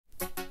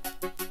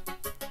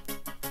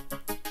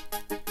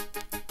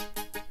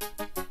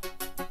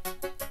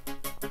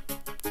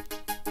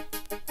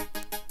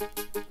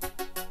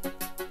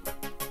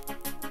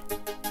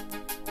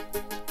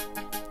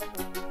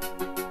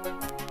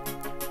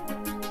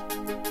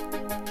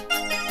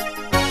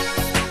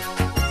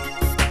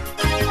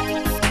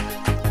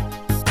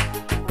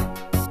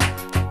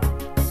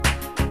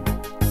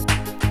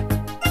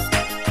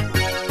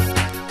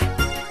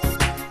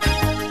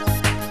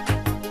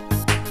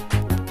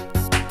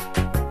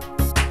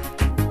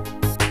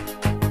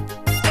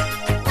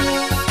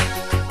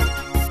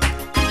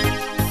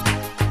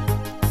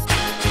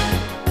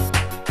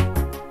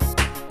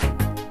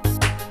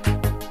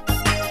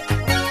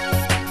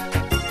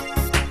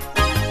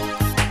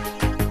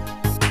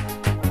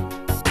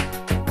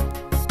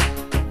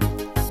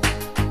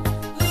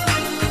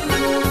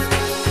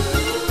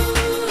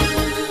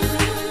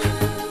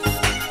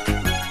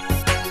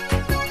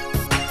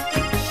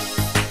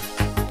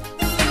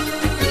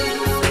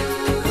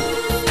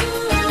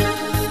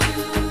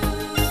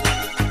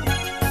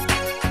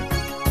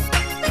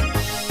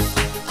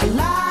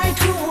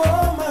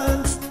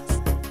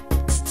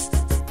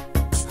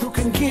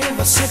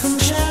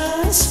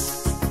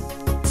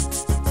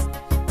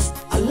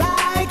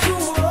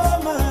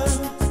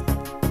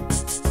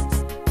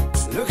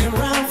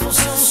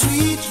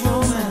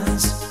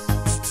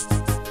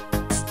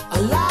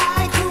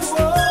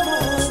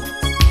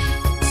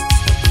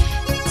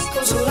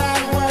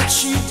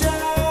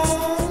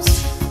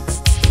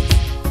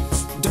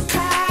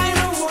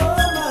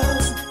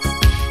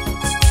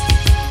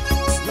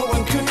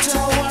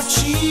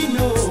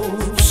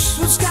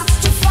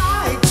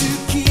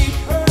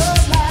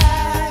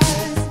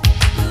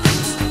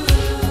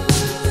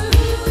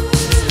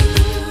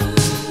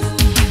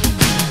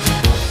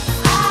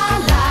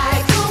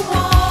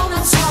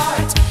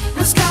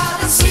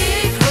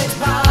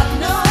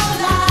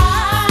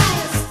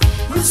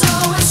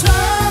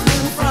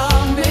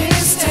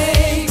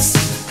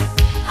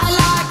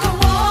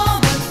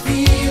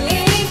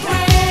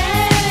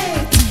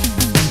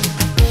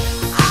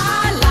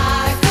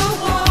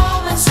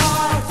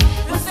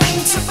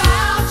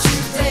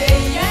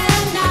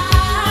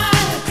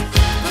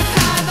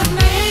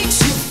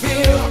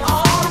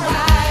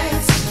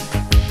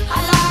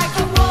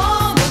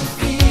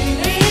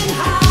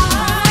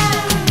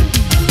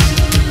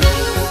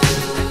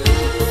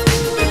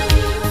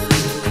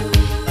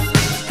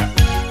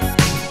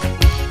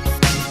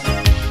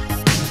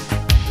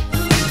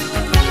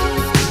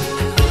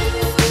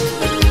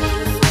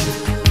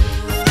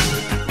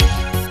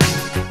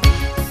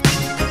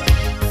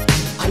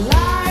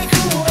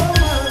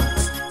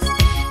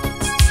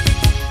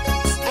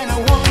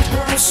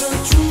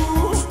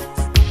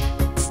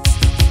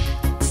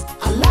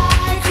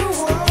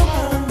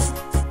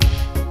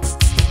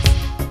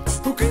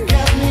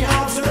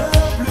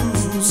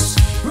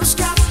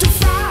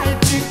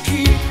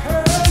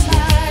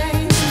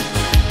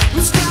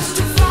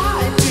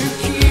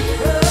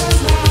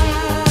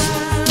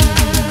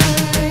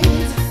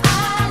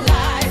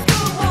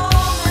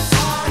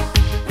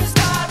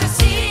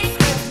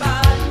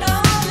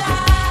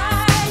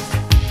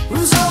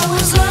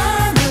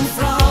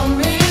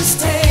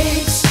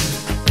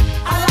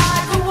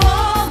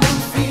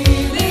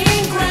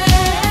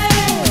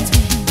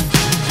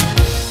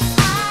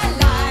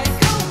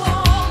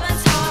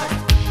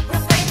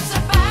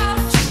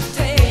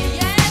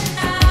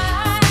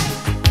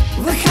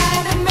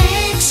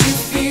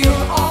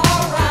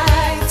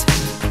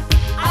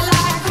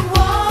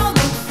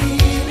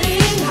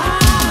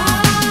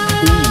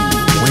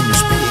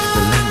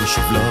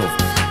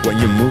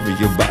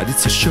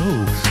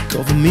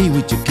Cover me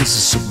with your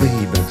kisses, so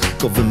baby.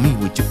 Cover me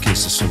with your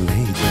kisses, so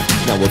lady.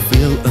 Now I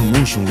feel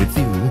emotion with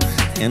you,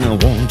 and I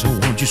want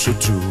you so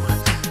true.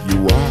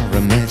 You are a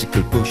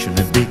magical potion,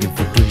 a big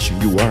infiltration.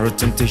 You are a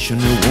temptation,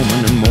 a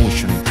woman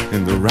emotion,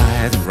 in the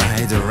right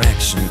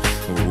direction.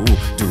 Oh,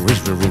 there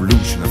is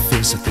revolution, I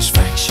feel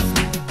satisfaction.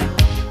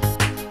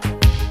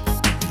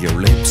 Your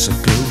lips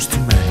are close to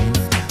mine,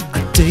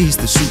 I taste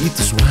the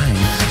sweetest wine.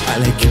 I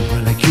like you,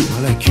 I like you, I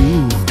like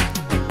you.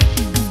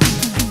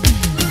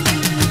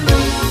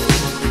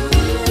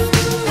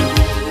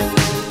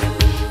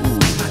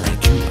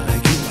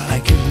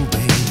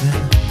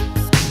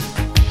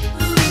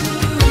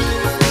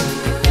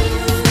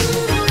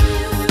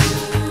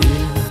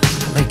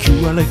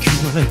 I like you,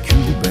 I like you,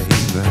 baby.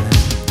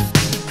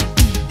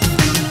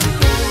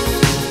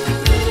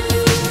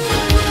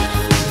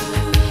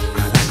 I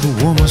like a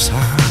woman's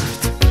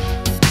heart.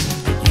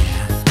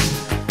 Yeah.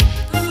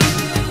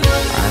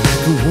 I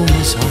like a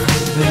woman's heart.